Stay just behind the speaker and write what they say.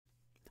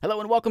Hello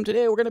and welcome.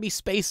 Today we're going to be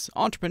space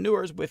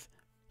entrepreneurs with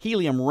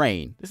Helium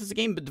Rain. This is a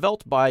game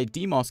developed by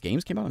Demos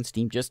Games. Came out on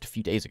Steam just a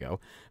few days ago.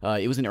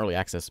 It was in early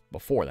access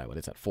before that, but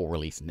it's at full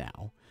release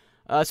now.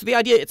 So the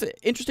idea, it's an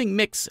interesting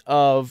mix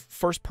of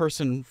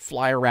first-person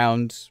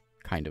fly-around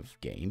kind of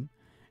game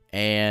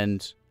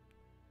and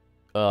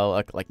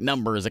like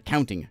numbers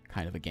accounting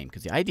kind of a game.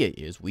 Because the idea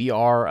is we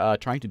are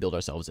trying to build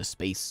ourselves a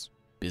space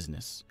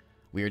business.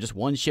 We are just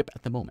one ship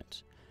at the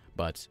moment.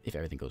 But if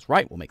everything goes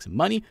right, we'll make some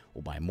money,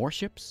 we'll buy more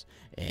ships,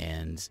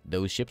 and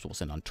those ships we'll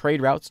send on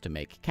trade routes to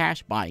make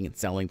cash, buying and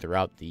selling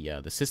throughout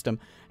the system,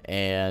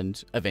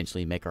 and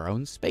eventually make our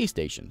own space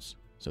stations.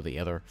 So the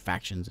other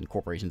factions and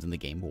corporations in the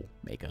game will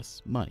make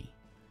us money.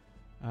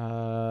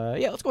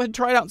 Yeah, let's go ahead and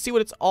try it out and see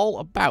what it's all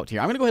about here.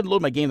 I'm going to go ahead and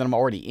load my game that I'm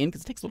already in,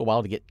 because it takes a little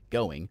while to get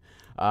going.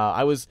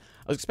 I was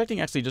expecting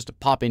actually just to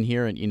pop in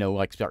here and,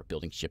 like start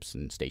building ships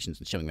and stations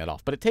and showing that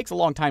off. But it takes a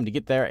long time to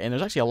get there, and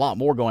there's actually a lot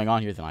more going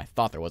on here than I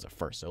thought there was at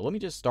first. So let me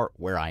just start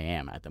where I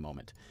am at the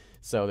moment.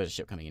 So there's a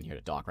ship coming in here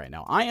to dock right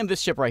now. I am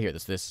this ship right here,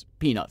 this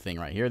peanut thing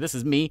right here. This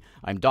is me.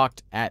 I'm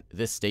docked at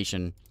this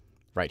station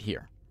right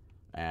here.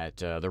 At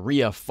the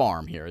Rhea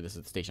farm here. This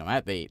is the station I'm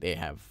at. They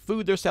have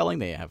food they're selling.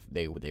 They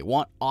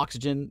want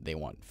oxygen. They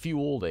want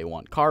fuel. They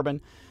want carbon.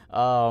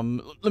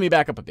 Let me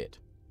back up a bit.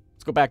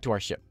 Let's go back to our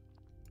ship.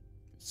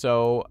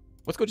 So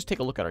let's go just take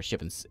a look at our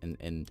ship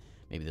and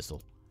maybe this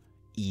will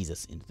ease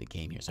us into the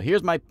game here. So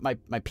here's my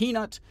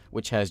peanut,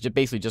 which has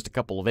basically just a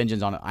couple of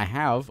engines on it. I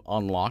have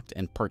unlocked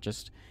and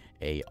purchased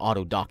a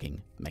auto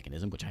docking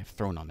mechanism, which I have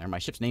thrown on there. My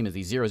ship's name is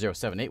the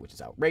 0078, which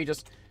is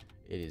outrageous.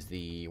 It is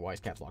the Wise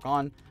Caps Lock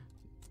On.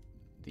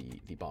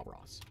 The Bob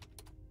Ross.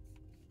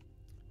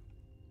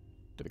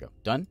 There we go.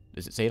 Done?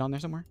 Does it say it on there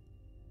somewhere?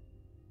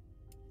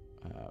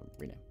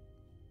 Rename.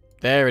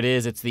 There it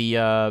is. It's the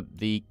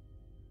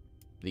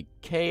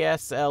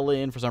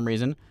KSLN for some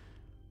reason.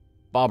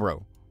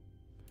 Bobro.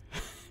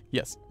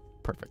 Yes.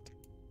 Perfect.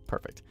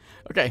 Perfect.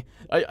 Okay.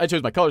 I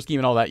chose my color scheme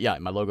and all that. Yeah,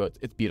 my logo.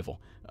 It's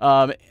beautiful.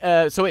 So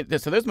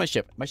there's my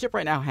ship. My ship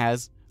right now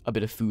has a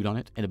bit of food on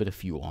it and a bit of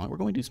fuel on it. We're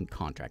going to do some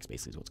contracts,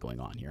 basically, is what's going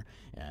on here.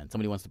 And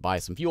somebody wants to buy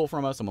some fuel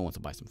from us. Someone wants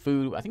to buy some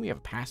food. I think we have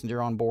a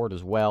passenger on board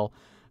as well.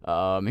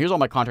 Here's all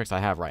my contracts I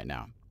have right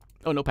now.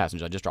 Oh, no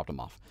passengers. I just dropped them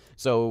off.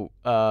 So,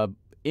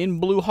 in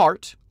Blue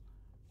Heart,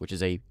 which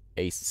is I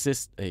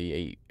guess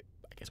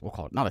we'll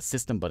call it not a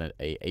system, but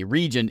a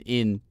region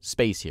in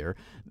space here,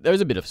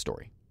 there's a bit of a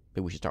story.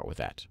 Maybe we should start with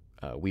that.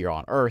 We are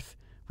on Earth.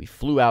 We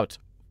flew out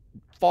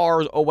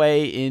far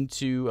away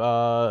into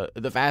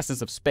the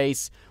vastness of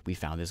space. We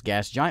found this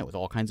gas giant with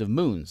all kinds of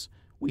moons.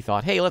 We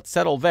thought, hey, let's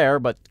settle there,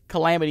 but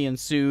calamity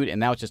ensued, and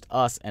now it's just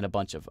us and a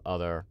bunch of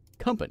other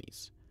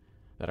companies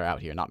that are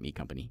out here. Not me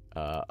company.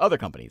 Other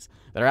companies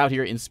that are out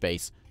here in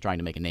space trying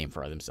to make a name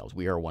for themselves.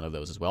 We are one of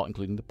those as well,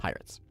 including the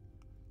pirates.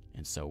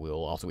 And so we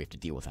have to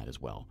deal with that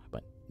as well,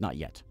 but not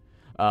yet.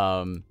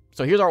 So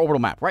here's our orbital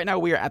map. Right now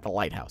we are at the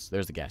lighthouse.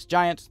 There's the gas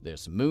giant.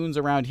 There's some moons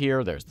around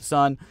here. There's the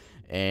sun.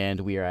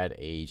 And we are at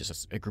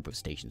just a group of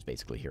stations,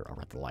 basically, here over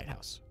at the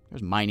lighthouse.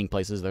 There's mining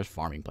places, there's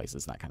farming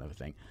places, that kind of a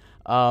thing.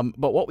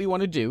 But what we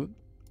want to do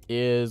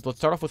is, let's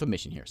start off with a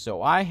mission here.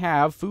 So I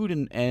have food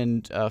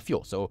and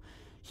fuel. So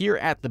here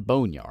at the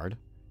boneyard,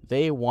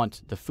 they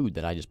want the food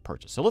that I just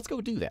purchased. So let's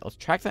go do that. Let's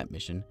track that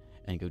mission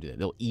and go do that.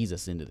 They'll ease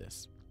us into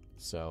this.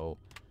 So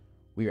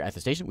we are at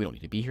the station. We don't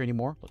need to be here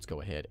anymore. Let's go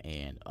ahead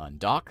and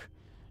undock.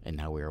 And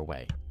now we're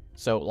away.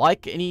 So,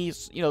 like any,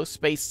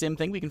 space sim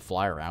thing, we can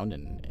fly around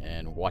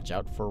and watch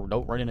out for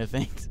don't run into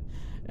things.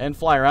 And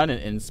fly around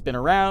and spin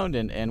around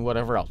and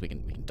whatever else. We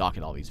can dock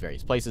at all these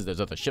various places. There's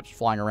other ships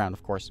flying around,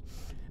 of course.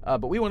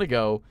 But we want to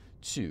go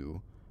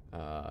to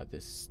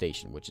this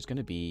station, which is going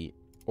to be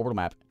orbital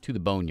map to the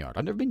boneyard.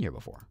 I've never been here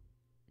before.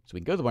 So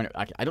we can go to the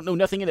boneyard. I don't know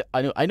nothing in it.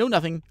 I know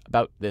nothing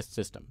about this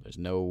system. I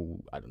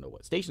don't know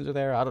what stations are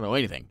there. I don't know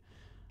anything.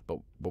 But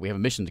we have a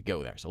mission to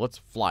go there. So let's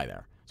fly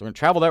there. So we're going to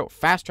travel there.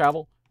 Fast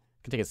travel.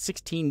 It can take us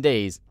 16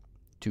 days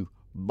to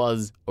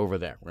buzz over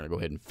there. We're going to go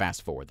ahead and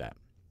fast forward that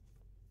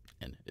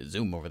and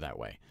zoom over that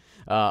way.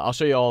 I'll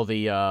show you all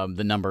the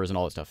numbers and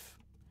all that stuff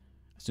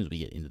as soon as we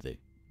get into the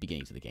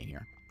beginnings of the game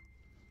here.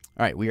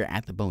 All right, we are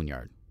at the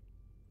boneyard.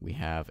 We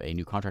have a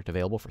new contract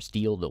available for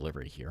steel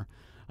delivery here.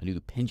 A new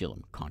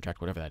pendulum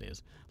contract, whatever that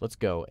is. Let's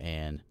go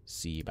and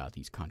see about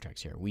these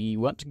contracts here. We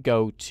want to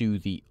go to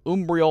the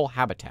Umbrial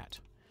habitat.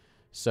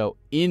 So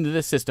in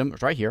this system,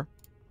 it's right here.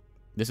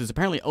 This is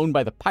apparently owned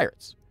by the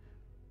pirates.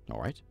 All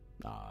right.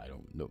 I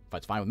don't know if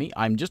that's fine with me.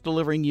 I'm just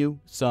delivering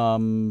you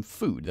some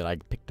food that I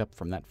picked up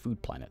from that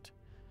food planet.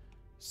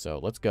 So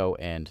let's go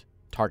and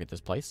target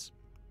this place.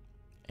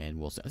 And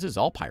we'll see. This is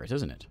all pirates,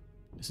 isn't it?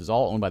 This is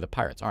all owned by the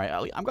pirates. All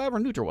right. I'm glad we're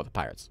neutral with the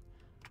pirates.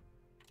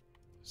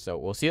 So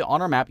we'll see it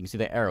on our map. You can see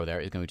the arrow there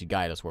is going to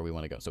guide us where we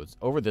want to go. So it's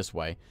over this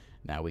way.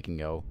 Now we can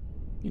go,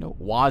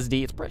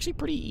 WASD. It's actually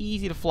pretty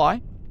easy to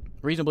fly.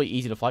 Reasonably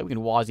easy to fly. We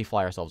can WASD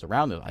fly ourselves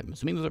around. I'm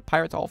assuming those are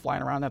pirates all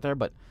flying around out there,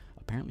 but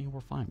apparently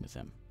we're fine with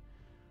them.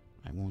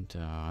 I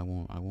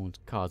won't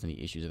cause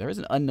any issues. There is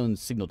an unknown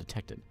signal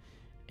detected,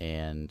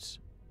 and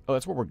oh,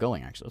 that's where we're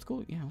going. Actually, let's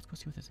go. Yeah, let's go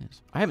see what this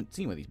is. I haven't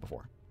seen one of these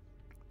before.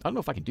 I don't know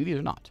if I can do these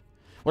or not.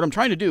 What I'm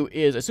trying to do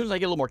is, as soon as I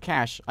get a little more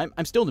cash,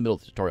 I'm still in the middle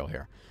of the tutorial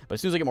here, but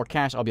as soon as I get more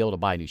cash, I'll be able to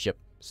buy a new ship.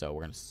 So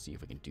we're going to see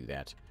if we can do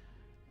that.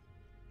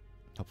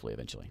 Hopefully,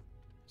 eventually.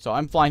 So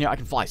I'm flying here. I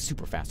can fly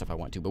super fast if I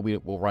want to, but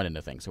we'll run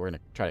into things. So we're going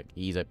to try to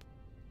ease up,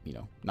 you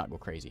know, not go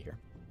crazy here.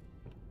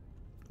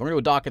 We're going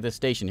to go dock at this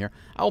station here.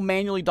 I'll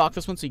manually dock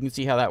this one so you can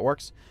see how that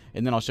works.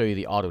 And then I'll show you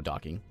the auto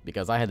docking,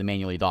 because I had to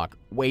manually dock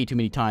way too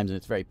many times and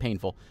it's very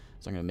painful.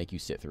 So I'm going to make you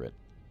sit through it.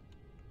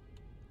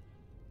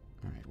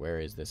 Alright, where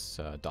is this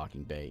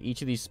docking bay?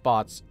 Each of these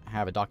spots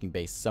have a docking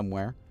bay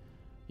somewhere.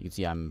 You can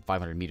see I'm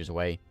 500 meters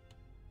away.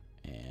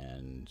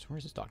 And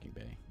where's this docking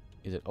bay?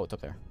 Is it? Oh, it's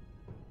up there.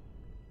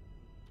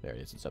 There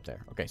it is. It's up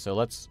there. Okay, so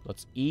let's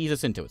ease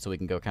us into it so we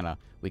can go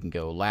we can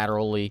go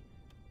laterally.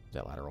 Is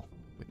that lateral?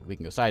 We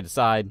can go side to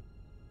side.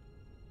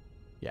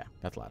 Yeah,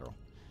 that's lateral.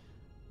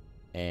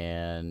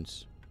 And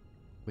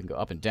we can go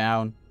up and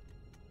down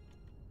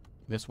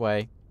this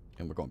way.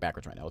 And we're going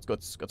backwards right now.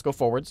 Let's go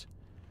forwards.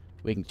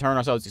 We can turn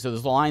ourselves. So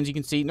there's lines you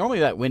can see. Normally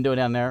that window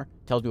down there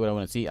tells me what I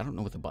want to see. I don't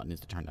know what the button is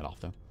to turn that off,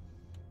 though.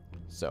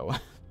 So,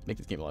 make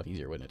this game a lot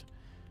easier, wouldn't it?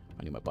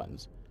 I knew my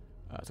buttons.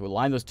 So we'll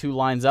line those two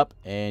lines up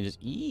and just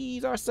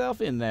ease ourselves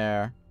in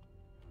there.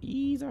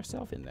 Ease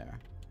ourselves in there.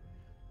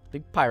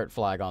 Big pirate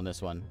flag on this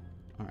one.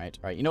 All right.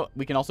 You know what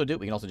we can also do?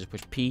 We can also just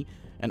push P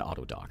and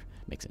auto dock.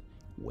 Makes it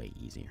way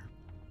easier.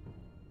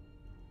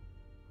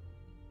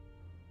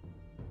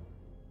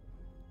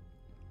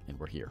 And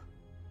we're here.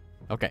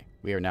 Okay.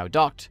 We are now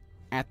docked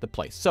at the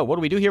place. So what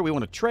do we do here? We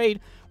want to trade.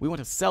 We want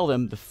to sell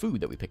them the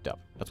food that we picked up.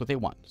 That's what they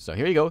want. So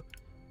here you go.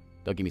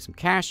 They'll give me some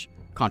cash.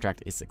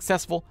 Contract is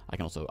successful.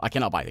 I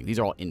cannot buy things. These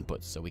are all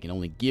inputs, so we can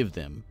only give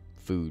them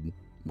food,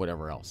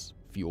 whatever else.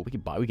 Fuel.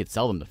 We could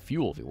sell them the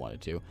fuel if we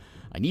wanted to.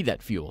 I need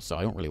that fuel, so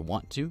I don't really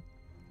want to.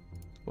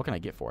 What can I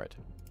get for it?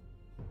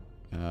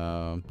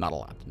 Not a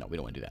lot. No, we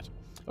don't want to do that.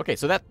 Okay,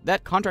 so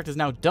that contract is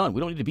now done. We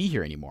don't need to be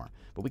here anymore.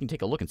 But we can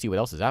take a look and see what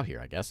else is out here,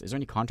 I guess. Is there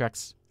any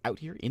contracts out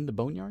here in the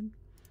boneyard?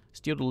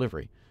 Steel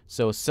delivery.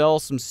 So sell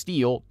some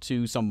steel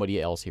to somebody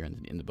else here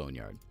in the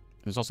boneyard.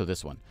 There's also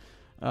this one.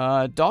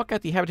 Dock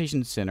at the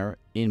Habitation Center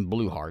in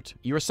Blue Heart.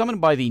 You are summoned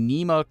by the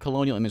Nema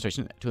Colonial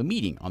Administration to a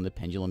meeting on the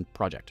Pendulum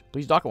Project.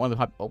 Please dock at one of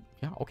the... Oh,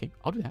 yeah, okay.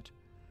 I'll do that.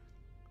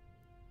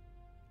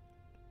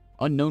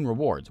 Unknown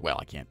rewards. Well,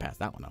 I can't pass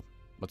that one up.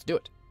 Let's do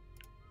it.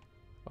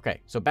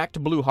 Okay, so back to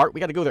Blue Heart. We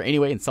got to go there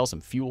anyway and sell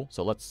some fuel,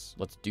 so let's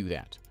do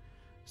that.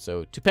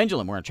 So to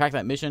Pendulum, we're going to track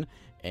that mission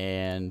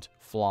and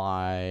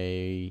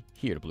fly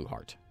here to Blue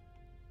Heart.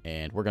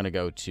 And we're going to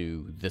go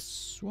to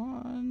this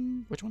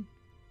one. Which one?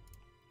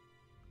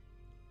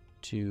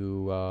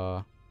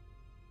 To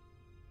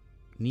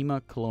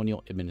Nema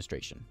Colonial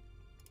Administration.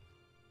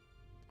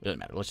 It doesn't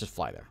matter. Let's just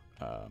fly there.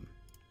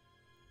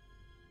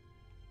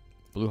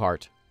 Blue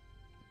Heart.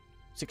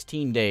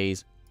 16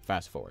 days.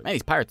 Fast forward. Man,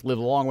 these pirates live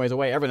a long ways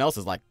away. Everyone else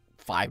is like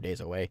 5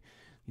 days away.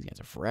 These guys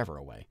are forever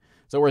away.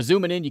 So we're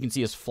zooming in. You can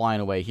see us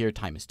flying away here.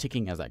 Time is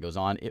ticking as that goes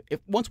on.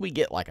 If once we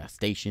get like a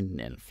station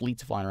and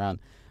fleets flying around,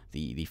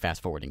 the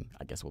fast forwarding,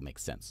 I guess, will make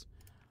sense.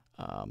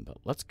 But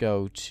let's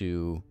go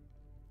to...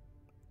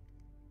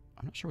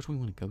 I'm not sure which one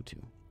we want to go to.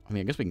 I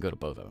mean, I guess we can go to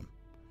both of them.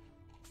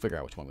 Figure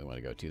out which one we want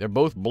to go to. They're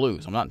both blue,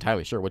 so I'm not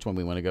entirely sure which one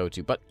we want to go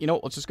to. But, you know,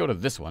 let's just go to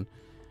this one.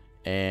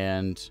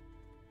 And...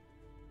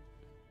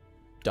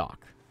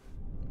 dock.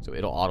 So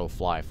it'll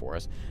auto-fly for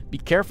us. Be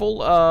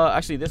careful.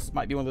 Actually, this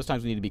might be one of those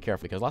times we need to be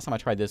careful. Because last time I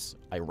tried this,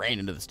 I ran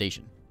into the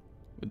station.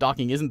 The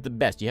docking isn't the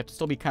best. You have to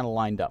still be kind of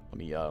lined up. Let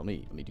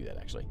me do that,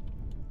 actually.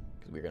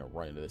 Because we're going to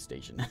run into the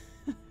station.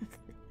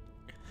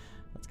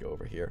 Let's go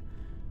over here.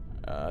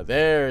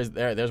 There's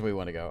where we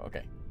want to go.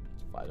 Okay.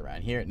 Let's fly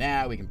around here.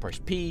 Now we can push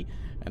P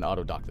and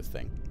auto dock this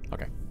thing.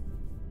 Okay.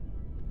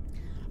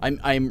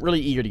 I'm really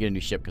eager to get a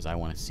new ship because I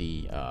want to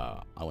see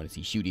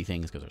shooty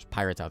things because there's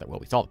pirates out there. Well,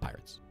 we saw the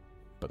pirates,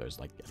 but there's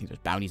I think there's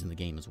bounties in the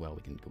game as well.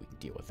 We can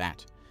deal with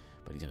that.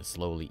 But he's gonna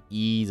slowly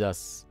ease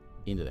us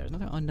into there. There's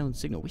another unknown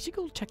signal. We should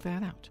go check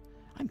that out.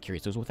 I'm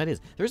curious as to what that is.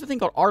 There's a thing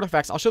called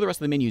artifacts. I'll show the rest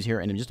of the menus here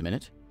in just a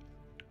minute,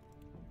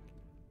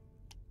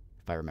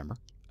 if I remember.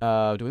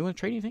 Do we want to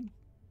trade anything?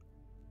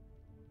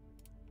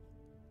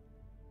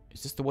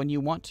 Is this the one you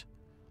want?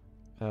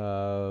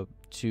 To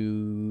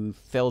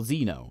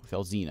Thelzino.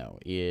 Thelzino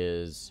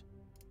is...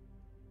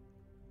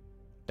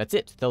 That's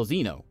it.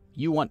 Thelzino.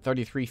 You want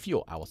 33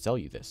 fuel. I will sell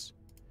you this.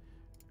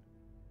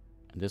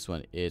 And this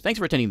one is... Thanks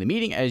for attending the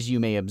meeting. As you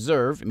may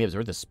observe,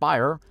 the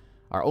Spire,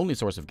 our only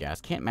source of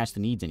gas, can't match the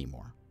needs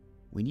anymore.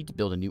 We need to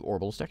build a new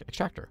orbital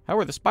extractor.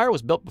 However, the Spire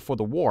was built before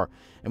the war,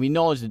 and the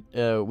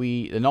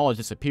knowledge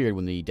disappeared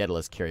when the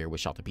Daedalus carrier was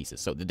shot to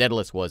pieces. So the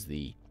Daedalus was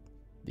the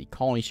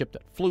colony ship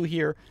that flew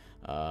here.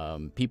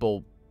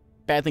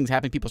 Bad things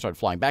happened. People started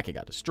flying back. It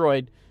got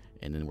destroyed,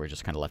 and then we're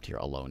just kind of left here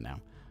alone now.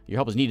 Your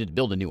help is needed to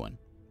build a new one.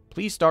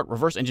 Please start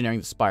reverse engineering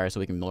the Spire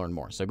so we can learn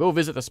more. So go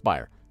visit the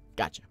Spire.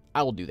 Gotcha.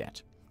 I will do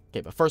that.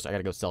 Okay, but first I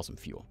gotta go sell some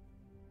fuel.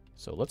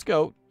 So let's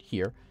go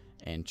here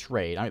and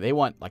trade. I mean, they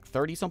want like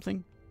 30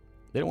 something.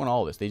 They don't want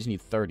all of this. They just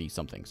need 30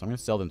 something. So I'm gonna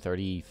sell them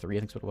 33. I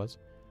think is what it was.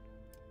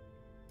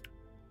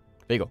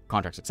 There you go.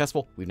 Contract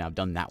successful. We've now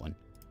done that one.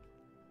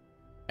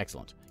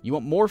 Excellent. You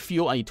want more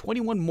fuel? I need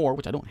 21 more,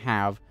 which I don't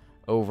have,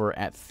 over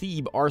at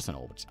Thebe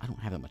Arsenal, which I don't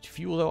have that much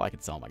fuel, though. I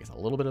could sell them, I guess, a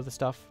little bit of the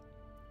stuff.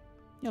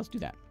 Yeah, let's do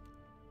that.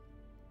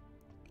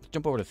 Let's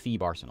jump over to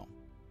Thebe Arsenal.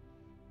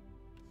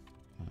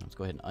 Let's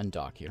go ahead and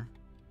undock here.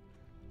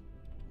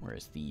 Where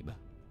is Thebe?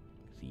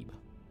 Thebe.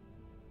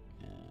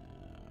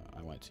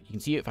 You can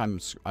see if I'm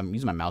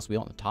using my mouse wheel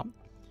on the top, and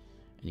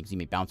you can see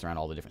me bounce around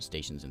all the different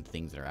stations and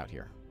things that are out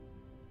here.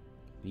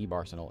 Thebe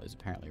Arsenal is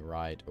apparently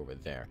right over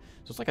there.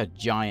 So it's like a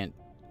giant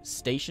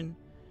station,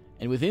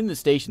 and within the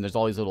station there's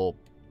all these little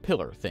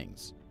pillar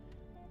things,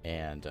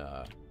 and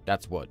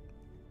that's what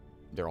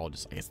they're all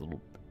just, I guess,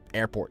 little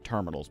airport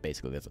terminals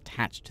basically that's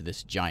attached to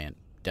this giant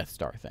Death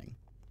Star thing,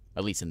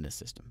 at least in this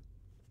system.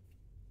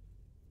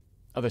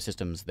 Other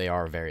systems, they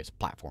are various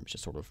platforms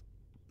just sort of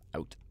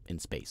out in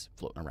space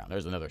floating around.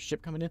 There's another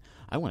ship coming in.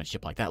 I want a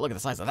ship like that. Look at the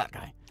size of that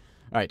guy.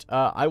 All right,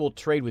 I will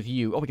trade with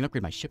you. Oh, we can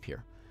upgrade my ship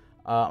here.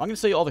 I'm going to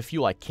sell you all the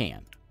fuel I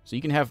can, so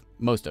you can have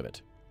most of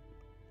it.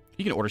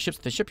 You can order ships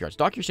at the shipyards.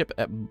 Dock your ship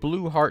at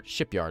Blue Heart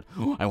Shipyard.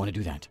 Oh, I want to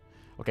do that.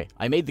 Okay,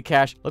 I made the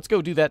cash. Let's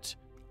go do that.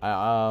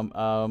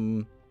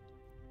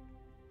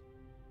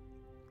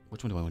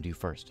 Which one do I want to do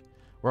first?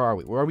 Where are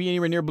we? Are we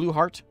anywhere near Blue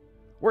Heart?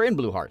 We're in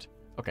Blue Heart.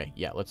 Okay,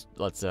 yeah, let's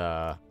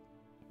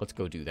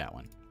go do that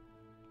one.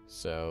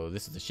 So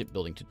this is the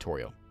shipbuilding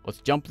tutorial.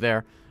 Let's jump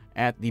there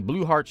at the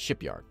Blue Heart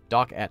Shipyard.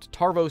 Dock at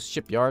Tarvos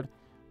Shipyard,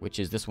 which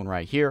is this one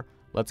right here.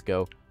 Let's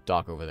go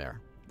dock over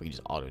there. We can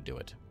just auto do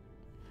it.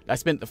 I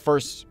spent the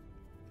first,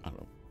 I don't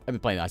know, I've been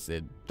playing, I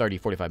said, 30,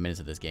 45 minutes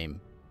of this game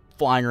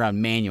flying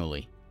around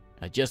manually.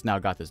 I just now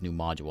got this new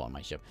module on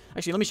my ship.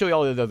 Actually, let me show you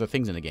all the other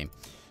things in the game.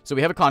 So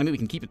we have economy. We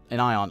can keep an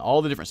eye on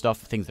all the different stuff,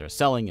 things that are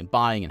selling and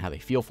buying and how they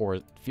feel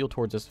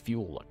towards us,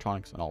 fuel,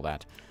 electronics, and all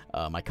that.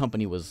 My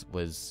company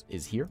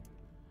is here.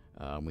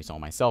 We saw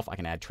myself. I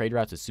can add trade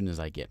routes as soon as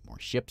I get more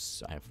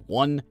ships. I have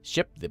one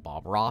ship, the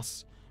Bob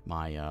Ross,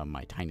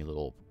 my tiny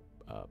little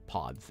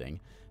pod thing.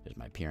 There's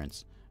my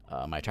appearance.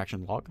 My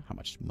attraction log, how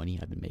much money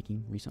I've been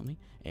making recently,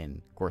 and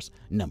of course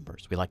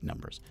numbers. We like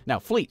numbers. Now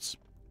fleets.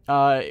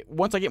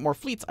 Once I get more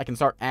fleets, I can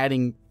start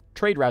adding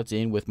trade routes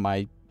in with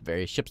my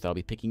various ships that I'll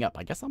be picking up.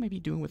 I guess I'll maybe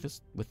doing with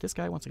this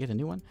guy once I get a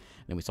new one.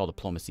 And then we saw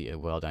diplomacy.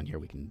 Well, down here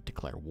we can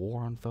declare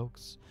war on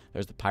folks.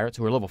 There's the pirates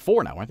who are level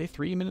 4 now. Weren't they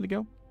 3 a minute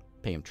ago?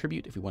 Pay them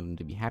tribute if we want them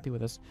to be happy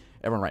with us.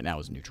 Everyone right now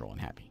is neutral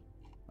and happy,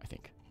 I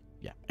think.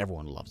 Yeah,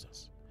 everyone loves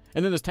us.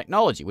 And then there's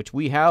technology, which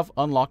we have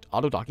unlocked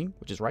auto docking,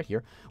 which is right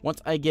here.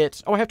 Once I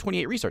get, I have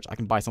 28 research. I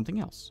can buy something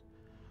else.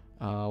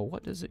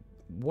 What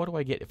do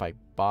I get if I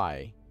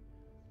buy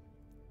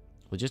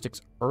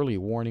logistics early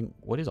warning?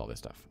 What is all this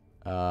stuff?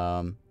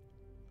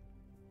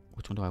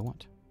 Which one do I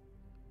want?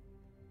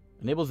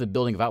 Enables the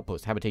building of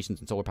outposts, habitations,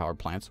 and solar-powered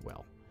plants.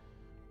 Well,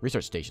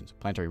 research stations,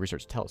 planetary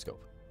research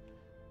telescope.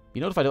 Be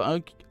notified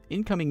of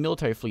incoming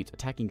military fleets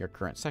attacking your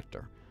current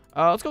sector.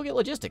 Let's go get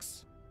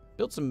logistics.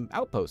 Build some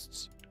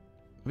outposts.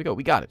 Here we go.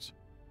 We got it.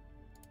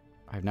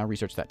 I have now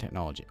researched that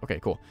technology. Okay,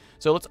 cool.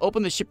 So let's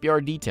open the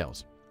shipyard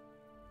details.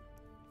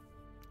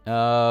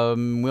 Wheel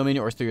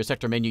menu or through your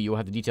sector menu, you will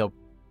have the detail.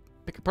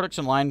 Pick a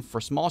production line for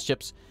small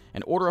ships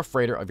and order a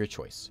freighter of your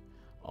choice.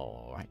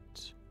 All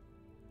right.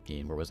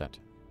 And where was that?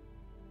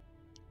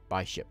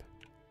 Buy ship.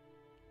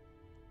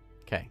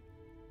 Okay.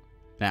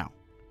 Now,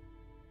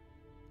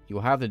 you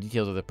will have the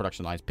details of the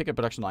production lines. Pick a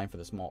production line for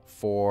the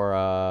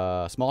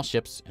small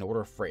ships and order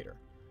a freighter.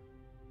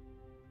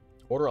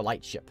 Order a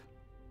light ship.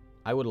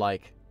 I would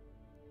like,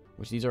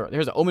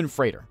 there's an Omen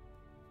freighter,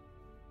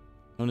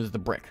 known as the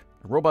Brick.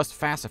 A robust,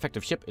 fast,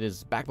 effective ship. It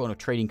is the backbone of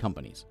trading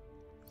companies.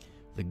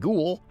 The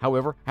Ghoul,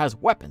 however, has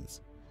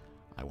weapons.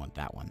 I want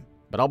that one,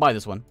 but I'll buy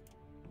this one.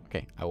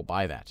 Okay, I will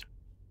buy that.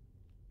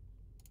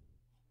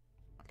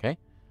 Okay.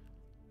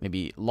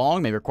 Maybe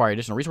long, may require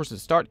additional resources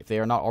to start if they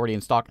are not already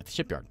in stock at the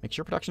shipyard. Make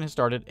sure production has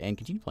started and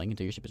continue playing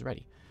until your ship is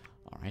ready.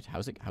 All right,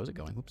 how's it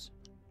going? Oops.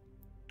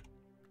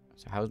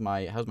 So how's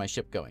my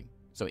ship going?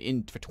 So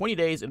for 20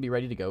 days it'll be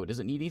ready to go. It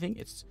doesn't need anything.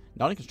 It's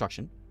not in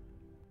construction.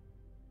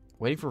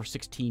 Waiting for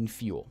 16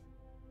 fuel.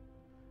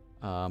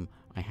 I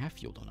have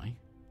fuel, don't I?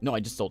 No, I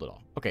just sold it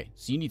all. Okay,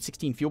 so you need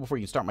 16 fuel before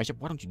you can start my ship.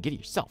 Why don't you get it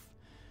yourself?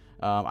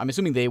 I'm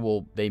assuming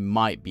they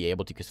might be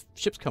able to, because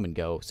ships come and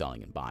go,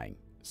 selling and buying.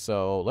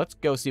 So let's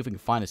go see if we can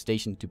find a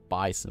station to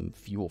buy some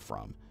fuel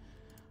from.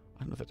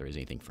 I don't know if there is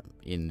anything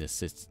in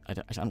this. I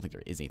don't think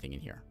there is anything in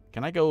here.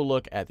 Can I go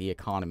look at the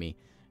economy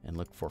and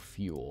look for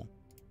fuel?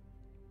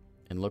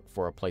 And look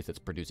for a place that's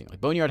producing. Like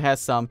Boneyard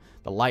has some.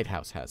 The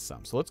Lighthouse has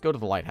some. So let's go to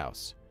the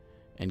Lighthouse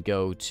and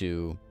go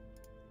to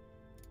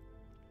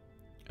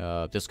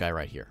this guy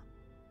right here.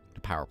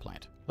 The power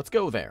plant. Let's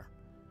go there.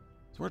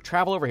 So we're going to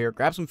travel over here,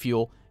 grab some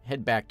fuel,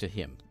 head back to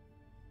him.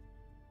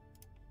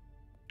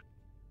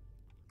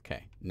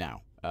 Okay,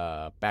 now,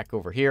 back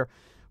over here,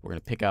 we're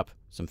going to pick up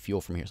some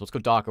fuel from here. So let's go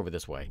dock over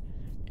this way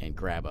and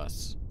grab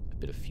us a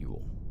bit of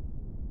fuel.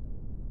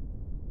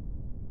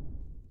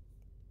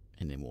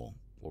 And then we'll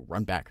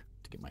run back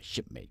to get my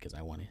ship made, because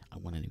I want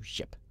a new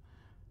ship.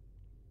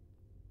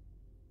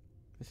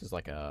 This is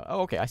like a...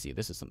 Oh, okay, I see.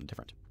 This is something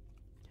different.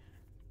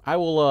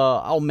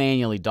 I'll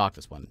manually dock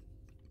this one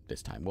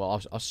this time.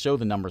 Well, I'll show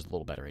the numbers a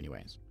little better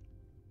anyways.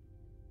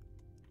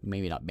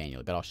 Maybe not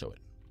manually, but I'll show it.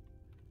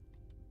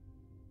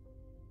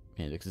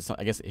 And because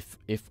I guess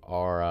if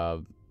our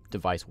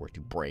device were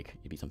to break,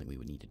 it'd be something we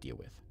would need to deal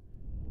with.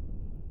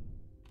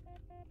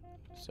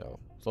 So,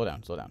 slow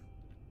down, slow down.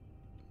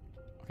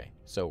 Okay,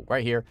 so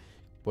right here,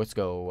 let's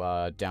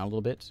go down a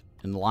little bit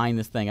and line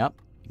this thing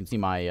up. You can see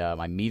my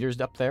my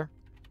meters up there.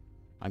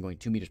 I'm going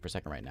 2 meters per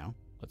second right now.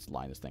 Let's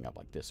line this thing up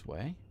like this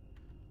way.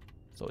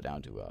 Slow it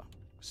down to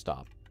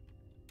stop.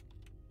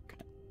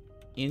 Okay.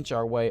 Inch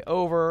our way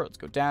over. Let's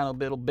go down a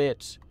little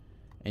bit.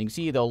 And you can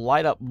see they'll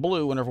light up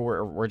blue whenever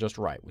we're just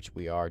right, which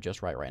we are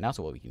just right now.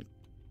 So we can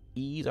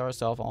ease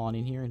ourselves on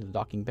in here into the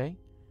docking bay.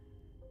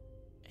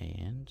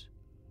 And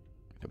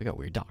there we go.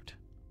 We're docked.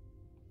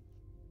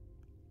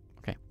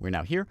 Okay, we're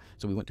now here.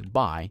 So we went to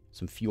buy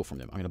some fuel from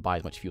them. I'm going to buy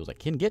as much fuel as I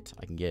can get.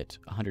 I can get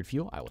 100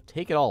 fuel. I will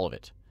take it, all of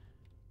it.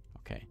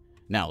 Okay.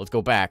 Now, let's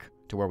go back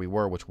to where we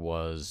were, which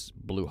was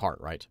Blue Heart,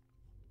 right?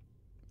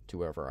 To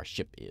wherever our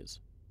ship is.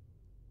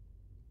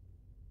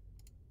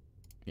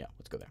 Yeah,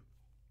 let's go there.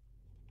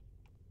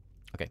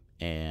 Okay,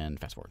 and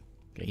fast forward.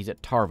 Okay, he's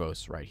at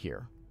Tarvos right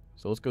here.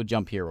 So let's go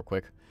jump here real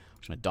quick. I'm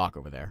just going to dock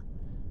over there.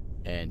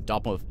 And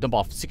dump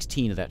off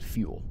 16 of that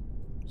fuel.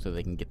 So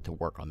they can get to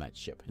work on that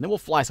ship. And then we'll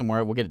fly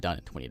somewhere. We'll get it done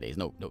in 20 days.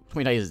 No,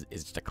 20 days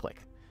is just a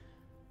click.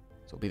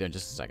 So we'll be there in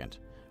just a second.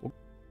 All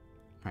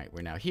right,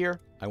 we're now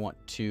here. I want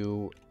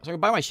to... So I can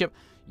buy my ship.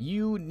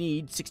 You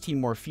need 16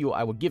 more fuel.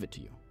 I will give it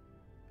to you.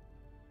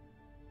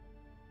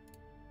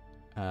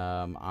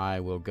 I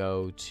will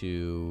go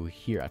to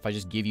here. If I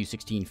just give you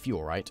 16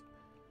 fuel, right?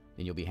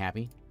 Then you'll be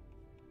happy.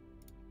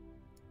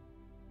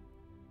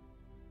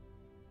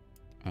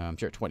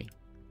 Sure, 20.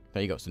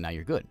 There you go. So now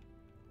you're good.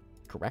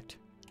 Correct?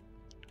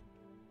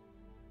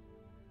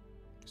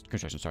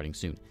 Construction starting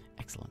soon.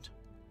 Excellent.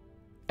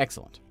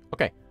 Excellent.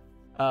 Okay.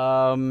 Do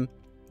I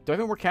have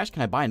any more cash?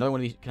 Can I buy another one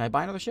of these? Can I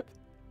buy another ship?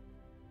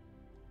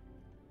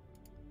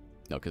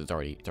 No, because it's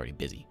already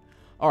busy.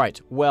 All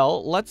right.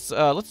 Well, let's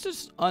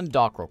just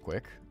undock real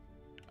quick.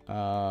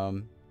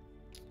 And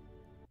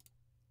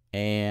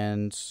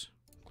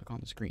click on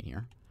the screen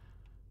here.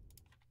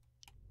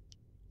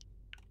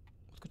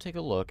 Let's go take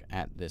a look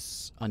at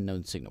this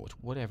unknown signal, which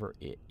whatever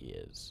it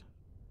is.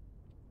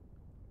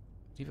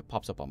 See if it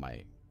pops up on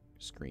my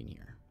screen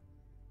here.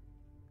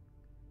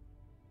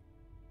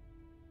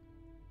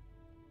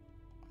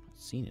 I'm not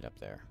seeing it up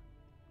there.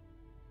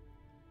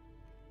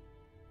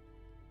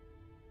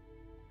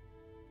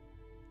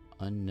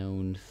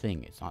 Unknown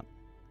thing. It's not...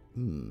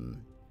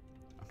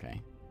 Okay.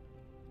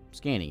 I'm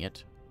scanning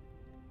it.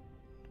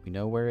 Do we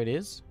know where it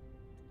is?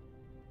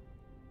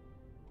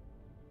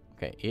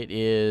 Okay, it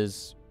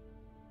is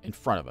in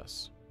front of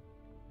us.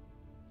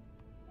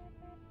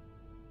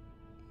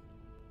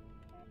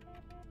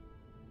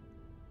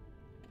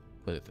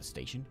 Was it the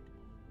station?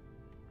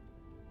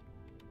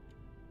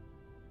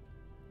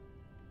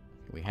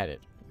 We had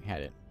it. We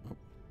had it. Oh.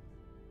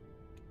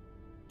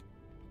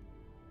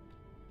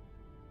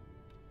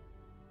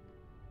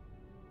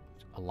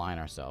 Let's align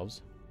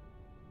ourselves.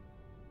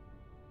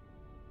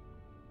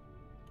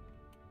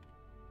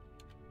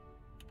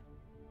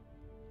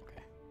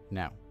 Okay.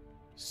 Now,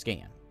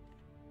 scan.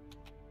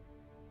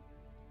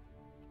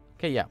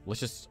 Okay, yeah. Let's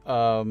just,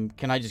 can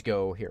I just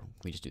go here? Can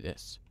we just do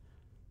this?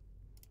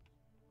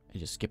 And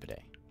just skip a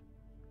day.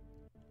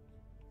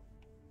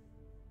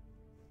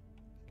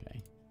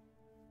 Okay.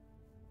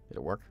 Did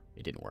it work?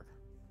 It didn't work.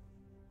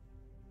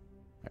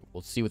 All right,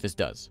 we'll see what this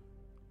does.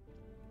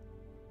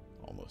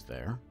 Almost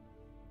there.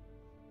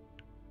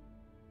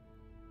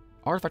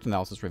 Artifact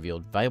analysis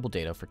revealed valuable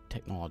data for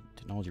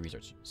technology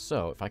research.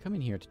 So, if I come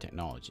in here to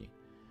technology,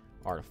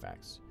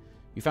 artifacts.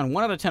 You found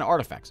 1 out of 10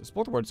 artifacts.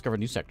 Explore the world, discover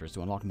new sectors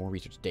to unlock more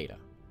research data.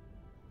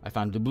 I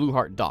found the Blue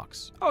Heart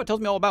docks. Oh, it tells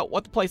me all about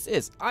what the place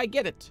is. I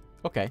get it.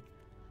 Okay.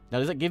 Now,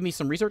 does it give me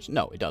some research?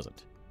 No, it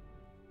doesn't.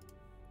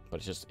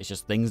 But it's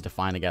just things to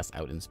find, I guess,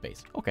 out in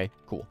space. Okay,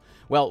 cool.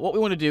 Well, what we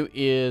want to do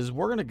is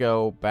we're going to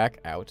go back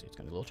out. It's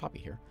going to be a little choppy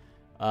here.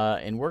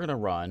 And we're going to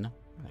run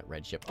that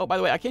red ship. Oh, by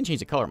the way, I can change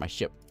the color of my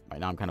ship. Right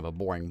now, I'm kind of a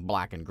boring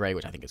black and gray,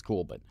 which I think is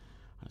cool, but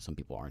some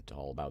people aren't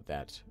all about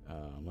that.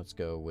 Let's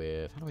go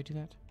with... How do I do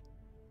that?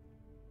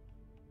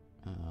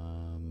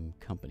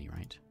 Company,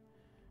 right?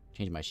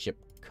 Change my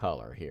ship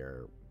color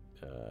here.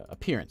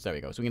 Appearance. There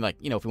we go. So we can, like,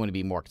 you know, if we want to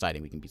be more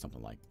exciting, we can be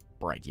something like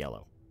bright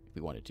yellow if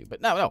we wanted to.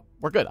 But no,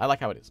 we're good. I like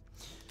how it is.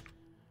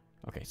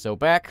 Okay, so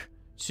back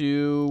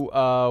to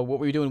what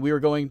we were doing. We were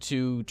going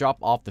to drop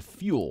off the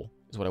fuel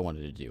is what I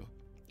wanted to do.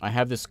 I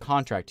have this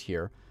contract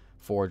here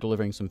for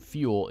delivering some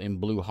fuel in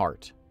Blue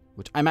Heart,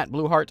 which I'm at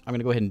Blue Heart. I'm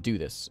going to go ahead and do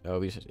this.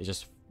 It's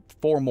just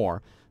 4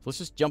 more. So let's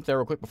just jump there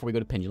real quick before we go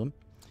to Pendulum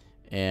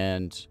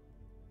and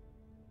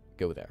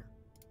go there.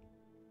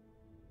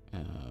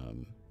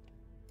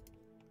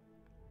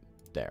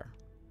 There.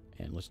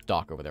 And let's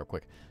dock over there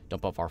quick.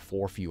 Dump off our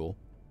 4 fuel,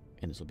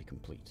 and this will be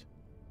complete.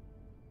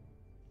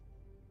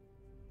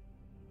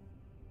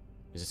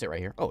 Is this it right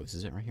here? Oh, this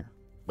is it right here.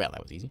 Well,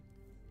 that was easy.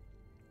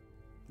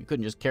 You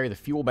couldn't just carry the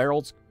fuel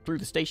barrels through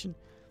the station?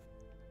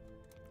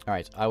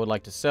 Alright, I would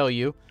like to sell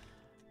you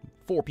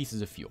 4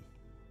 pieces of fuel.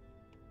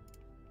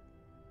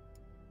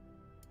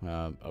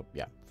 Oh,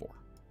 yeah, 4.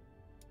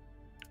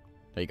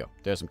 There you go.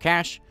 There's some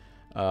cash.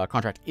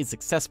 Contract is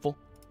successful,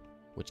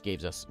 which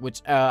gives us...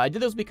 I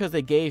did those because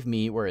they gave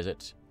me... Where is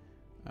it?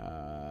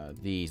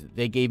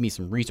 They gave me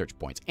some research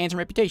points and some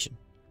reputation.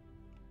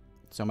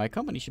 So my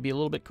company should be a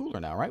little bit cooler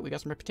now, right? We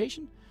got some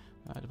reputation.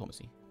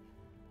 Diplomacy.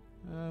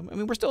 I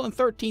mean, we're still in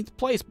 13th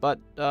place, but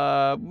we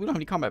don't have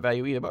any combat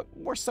value either. But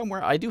we're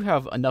somewhere. I do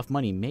have enough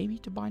money, maybe,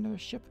 to buy another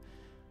ship.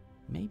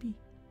 Maybe.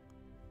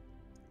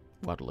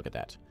 We'll have to look at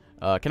that.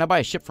 Can I buy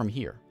a ship from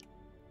here?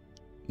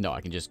 No,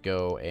 I can just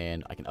go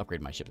and I can upgrade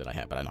my ship that I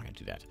have, but I'm not going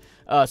to do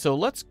that. So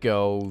let's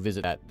go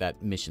visit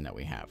that mission that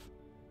we have.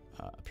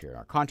 Up here in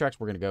our contracts,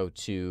 we're going to go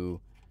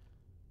to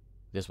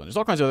this one. There's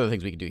all kinds of other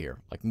things we can do here.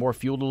 Like more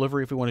fuel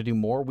delivery if we want to do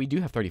more. We do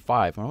have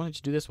 35. I want to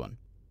just do this one.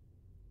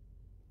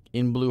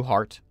 In Blue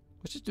Heart.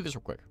 Let's just do this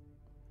real quick.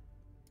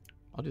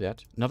 I'll do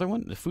that. Another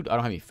one? The food. I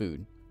don't have any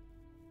food.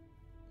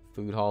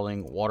 Food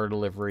hauling, water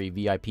delivery,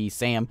 VIP.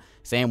 Sam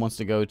wants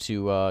to go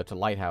to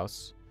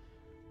Lighthouse.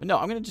 But no,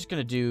 I'm just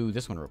gonna do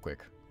this one real quick.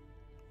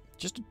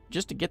 Just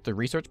to get the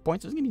research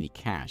points. It doesn't give me any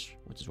cash,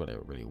 which is what I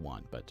really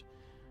want. But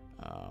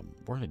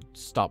we're gonna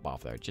stop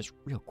off there just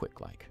real quick,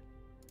 like.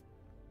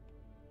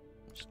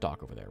 Just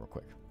dock over there real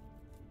quick.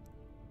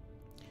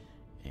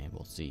 And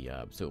we'll see.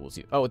 So we'll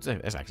see. Oh, it's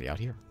actually out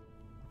here.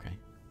 Okay.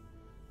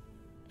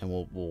 And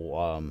we'll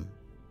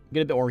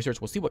get a bit more research.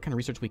 We'll see what kind of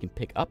research we can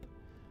pick up.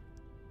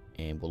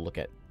 And we'll look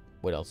at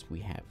what else we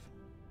have.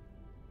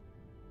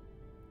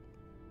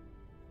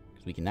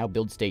 Because we can now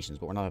build stations,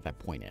 but we're not at that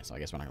point yet. So I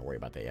guess we're not going to worry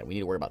about that yet. We need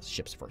to worry about the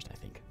ships first, I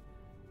think.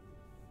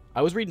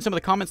 I was reading some of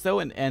the comments, though,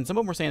 and some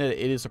of them were saying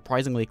that it is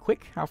surprisingly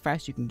quick how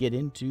fast you can get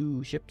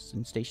into ships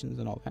and stations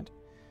and all that.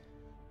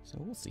 So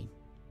we'll see.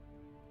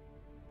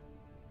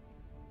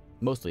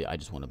 Mostly, I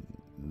just want to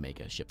make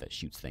a ship that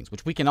shoots things,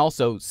 which we can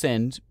also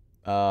send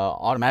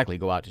automatically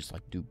go out, just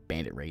like do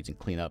bandit raids and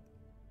clean up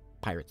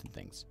pirates and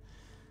things.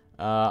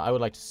 I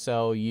would like to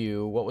sell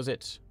you, what was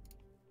it?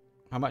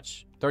 How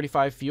much?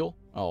 35 fuel?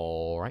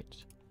 All right.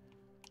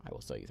 I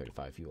will sell you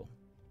 35 fuel.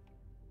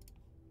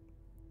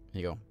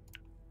 There you go.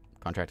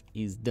 Contract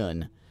is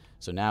done.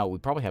 So now we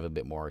probably have a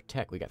bit more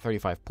tech. We got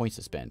 35 points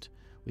to spend.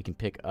 We can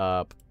pick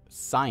up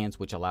science,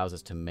 which allows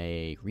us to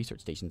make research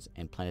stations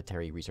and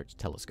planetary research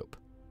telescope.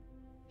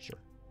 Sure.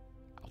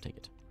 I'll take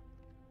it.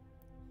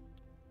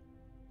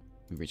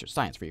 Research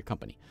science for your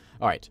company.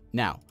 All right.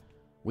 Now,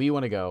 we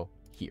want to go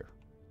here.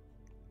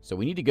 So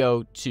we need to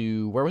go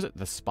to, where was it?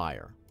 The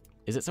Spire.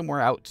 Is it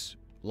somewhere out,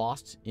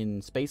 lost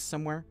in space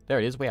somewhere? There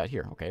it is, way out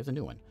here. Okay, it's a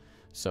new one.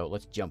 So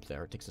let's jump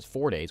there. It takes us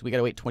 4 days. We got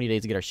to wait 20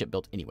 days to get our ship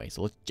built anyway.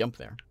 So let's jump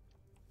there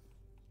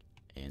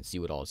and see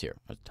what all is here.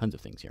 There's tons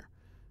of things here.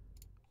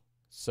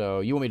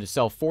 So you want me to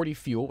sell 40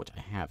 fuel, which I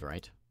have,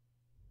 right?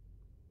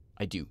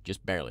 I do,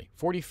 just barely.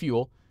 40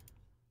 fuel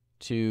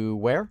to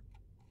where?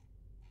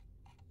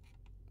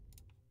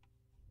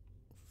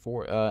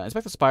 For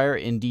inspect the Spire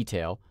in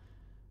detail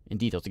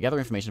to gather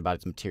information about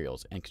its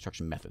materials and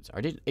construction methods.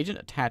 Our agent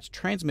attached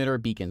transmitter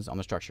beacons on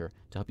the structure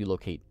to help you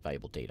locate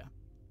valuable data.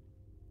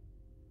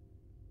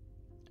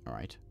 All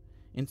right.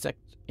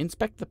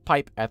 Inspect the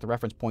pipe at the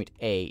reference point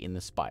A in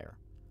the Spire.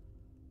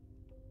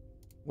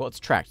 Well, it's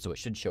tracked, so it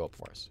should show up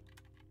for us.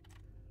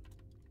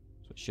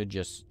 So it should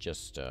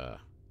just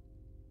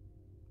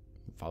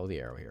follow the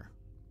arrow here.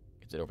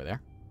 Is it over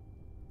there?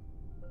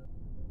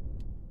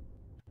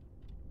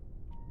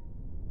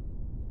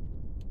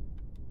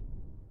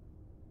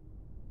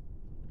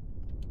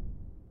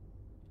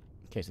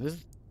 Okay, so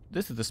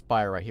this is the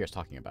Spire right here it's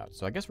talking about.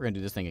 So I guess we're gonna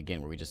do this thing again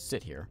where we just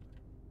sit here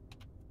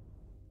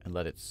and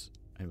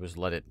just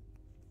let it,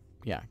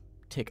 yeah,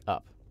 tick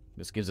up.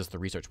 This gives us the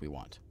research we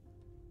want.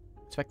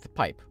 Inspect the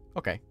pipe.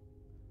 Okay.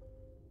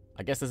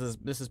 I guess this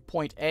is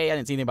point A. I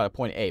didn't see anything about a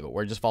point A, but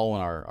we're just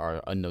following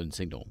our unknown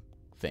signal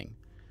thing.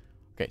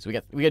 Okay, so we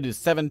got to do this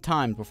 7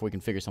 times before we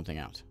can figure something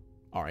out.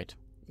 All right.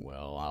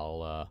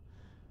 Well,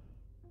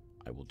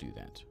 I will do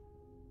that.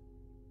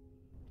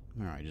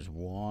 All right, just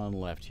one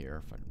left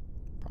here.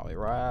 Probably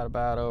right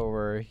about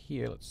over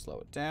here. Let's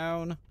slow it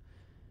down.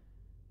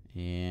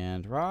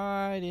 And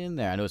right in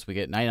there. I notice we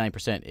get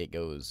 99%. It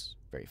goes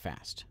very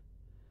fast.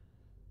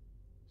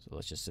 So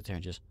let's just sit there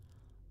and just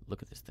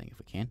look at this thing if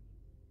we can.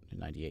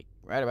 98.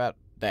 Right about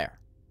there.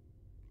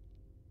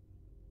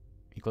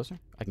 Any closer?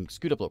 I can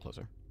scoot up a little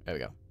closer. There we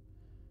go.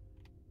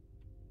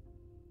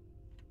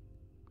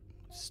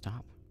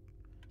 Stop.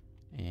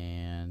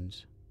 And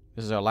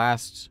this is our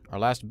last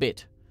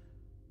bit.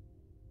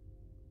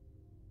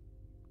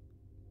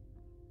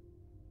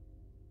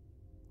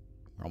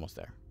 We're almost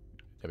there.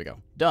 There we go.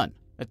 Done.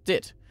 That's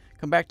it.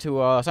 Come back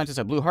to scientists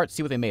at Blue Heart,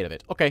 see what they made of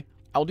it. Okay,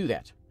 I'll do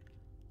that.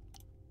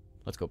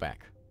 Let's go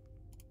back.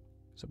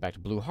 So back to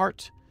Blue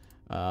Heart.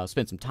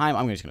 Spend some time.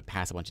 I'm just going to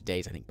pass a bunch of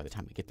days, I think, by the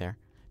time we get there,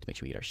 to make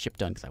sure we get our ship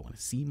done, because I want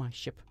to see my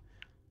ship.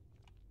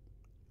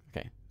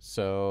 Okay,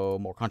 so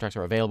more contracts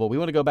are available. We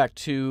want to go back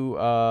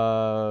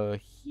to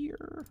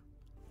here,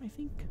 I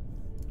think.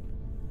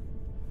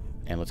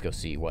 And let's go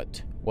see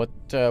what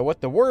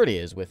the word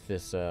is with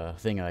this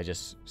thing I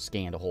just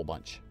scanned a whole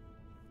bunch.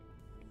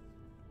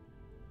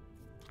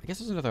 I guess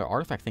there's another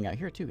artifact thing out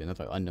here too.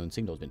 Another unknown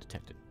signal has been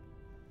detected.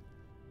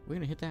 We're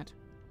gonna hit that.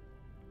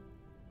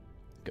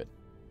 Good.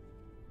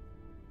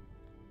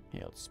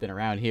 Okay, let's spin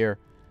around here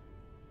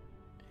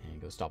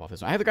and go stop off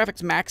this one. I have the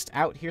graphics maxed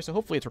out here, so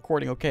hopefully it's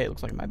recording okay. It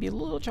looks like it might be a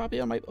little choppy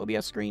on my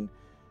OBS screen.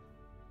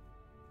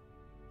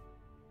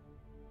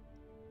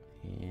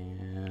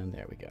 And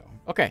there we go.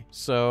 Okay,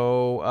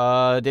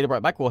 so Data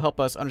Brought Back will help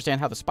us understand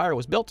how the Spire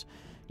was built.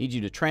 Need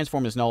you to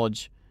transform this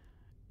knowledge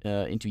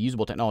into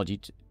usable technology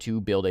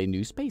to build a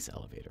new space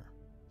elevator.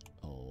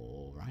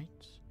 All right.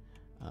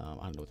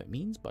 I don't know what that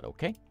means, but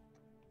okay.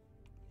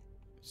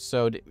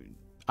 So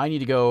I need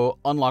to go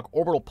unlock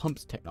orbital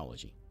pumps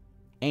technology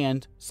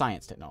and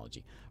science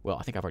technology. Well,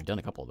 I think I've already done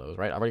a couple of those,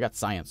 right? I've already got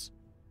science.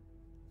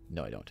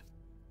 No, I don't.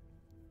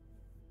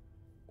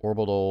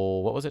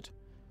 Orbital, what was it?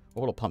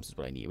 Orbital pumps is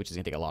what I need, which is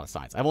going to take a lot of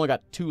science. I've only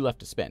got 2 left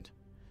to spend.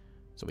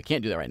 So we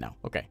can't do that right now.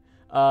 Okay.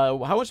 How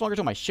much longer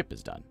till my ship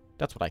is done?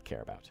 That's what I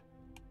care about.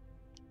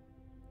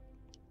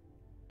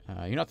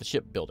 You're not the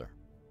ship builder.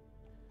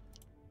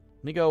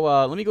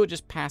 Let me go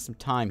just pass some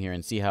time here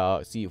and see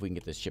if we can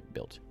get this ship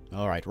built.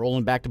 All right,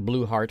 rolling back to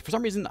Blue Heart. For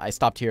some reason, I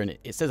stopped here, and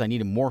it says I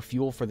needed more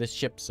fuel for this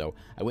ship, so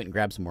I went and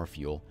grabbed some more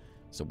fuel.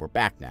 So we're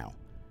back now,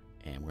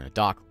 and we're going to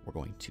dock. We're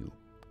going to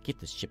get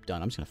this ship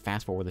done. I'm just going to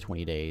fast forward the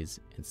 20 days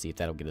and see if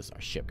that'll get us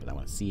our ship, because I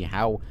want to see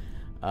how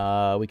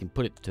we can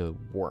put it to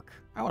work.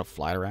 I want to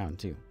fly it around,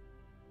 too.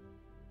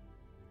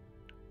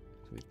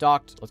 So we've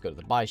docked. Let's go to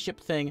the buy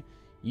ship thing.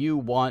 You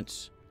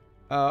want...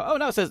 oh,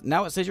 now it says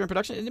you're in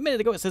production. A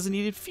minute ago, it says it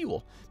needed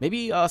fuel.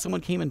 Maybe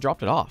someone came and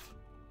dropped it off.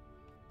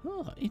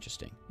 Oh,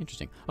 interesting.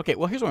 Interesting. Okay,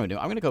 well, here's what I'm going to do.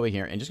 I'm going to go over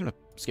here and just going to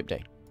skip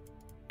day.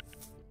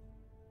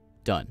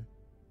 Done.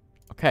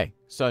 Okay,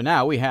 so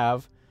now we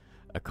have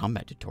a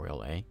combat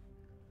tutorial, eh?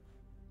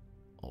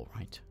 All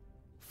right.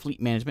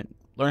 Fleet management.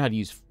 Learn how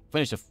to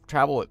finish the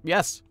travel.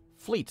 Yes,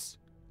 fleets.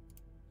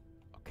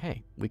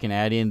 Okay, we can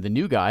add in the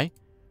new guy.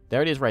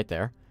 There it is right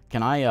there.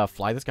 Can I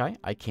fly this guy?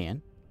 I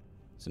can.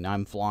 So now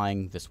I'm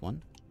flying this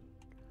one.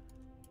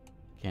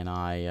 Can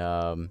I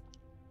don't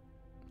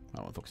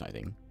want to focus on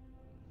anything.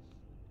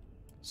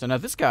 So now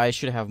this guy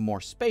should have more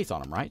space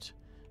on him, right?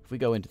 If we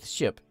go into the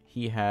ship,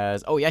 he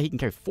has... Oh, yeah, he can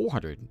carry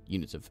 400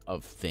 units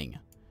of thing.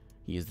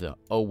 He is the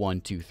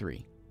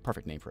 0123.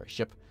 Perfect name for a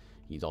ship.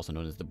 He's also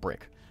known as the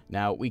Brick.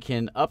 Now, we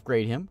can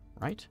upgrade him,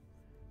 right?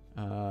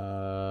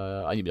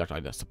 I need to be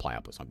doctored at a supply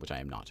outpost, which I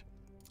am not.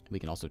 We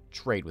can also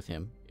trade with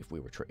him if we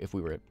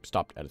were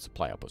stopped at a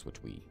supply outpost,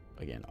 which we,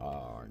 again,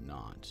 are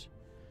not.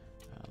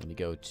 Let me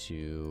go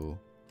to...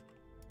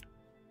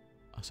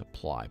 a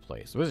supply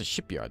place. There's a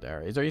shipyard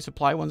there. Is there any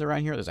supply ones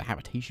around here? There's a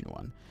habitation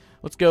one.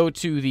 Let's go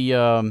to the,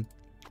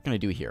 what can I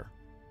do here?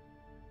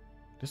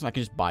 This one I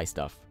can just buy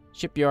stuff.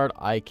 Shipyard,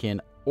 I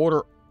can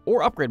order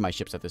or upgrade my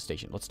ships at this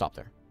station. Let's stop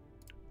there.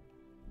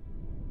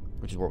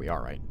 Which is where we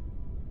are, right?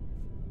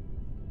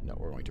 No,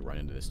 we're going to run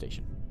into this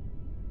station.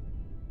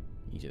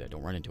 Easy there,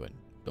 don't run into it.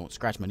 Don't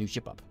scratch my new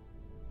ship up.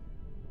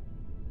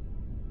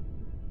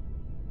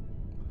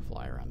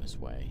 Fly around this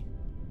way.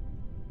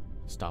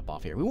 Stop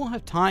off here. We won't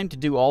have time to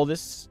do all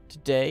this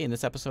today in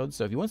this episode,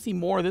 so if you want to see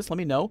more of this, let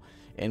me know,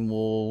 and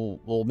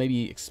we'll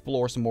maybe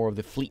explore some more of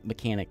the fleet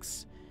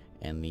mechanics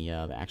and the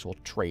actual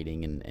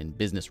trading and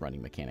business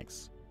running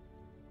mechanics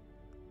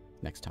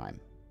next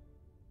time.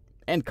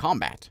 And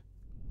combat.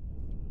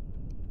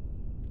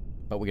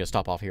 But we're gonna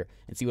stop off here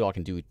and see what I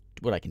can do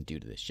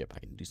to this ship. I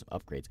can do some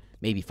upgrades,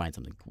 maybe find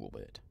something cool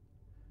with it.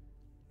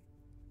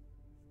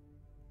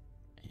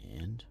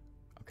 And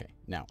okay,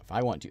 now if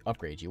I want to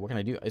upgrade you, what can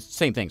I do? It's the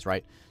same things,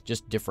 right?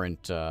 Just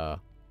different. Yeah,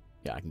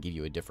 I can give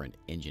you a different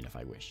engine if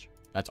I wish.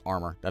 That's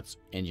armor. That's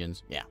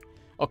engines. Yeah.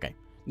 Okay,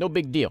 no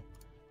big deal.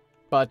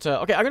 But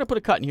okay, I'm gonna put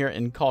a cut in here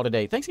and call it a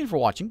day. Thanks again for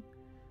watching.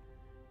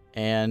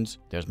 And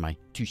there's my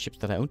 2 ships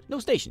that I own. No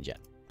stations yet,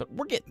 but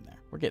we're getting there.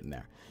 We're getting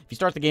there. If you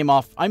start the game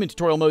off, I'm in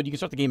tutorial mode. You can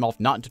start the game off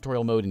not in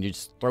tutorial mode, and it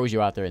just throws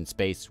you out there in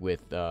space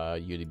with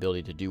you the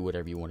ability to do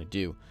whatever you want to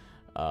do.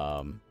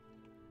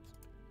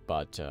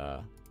 What did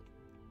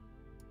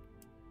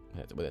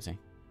that say?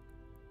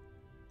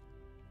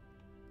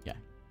 Yeah.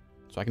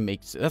 So I can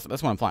make... That's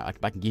what I'm flying.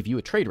 I can give you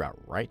a trade route,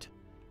 right?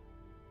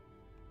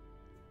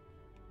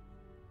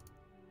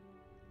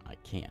 I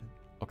can.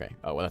 Okay.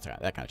 Oh, well, that's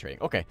that kind of trading.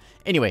 Okay.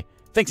 Anyway,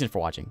 thanks again for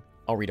watching.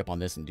 I'll read up on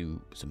this and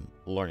do some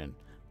learning.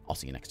 I'll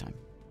see you next time.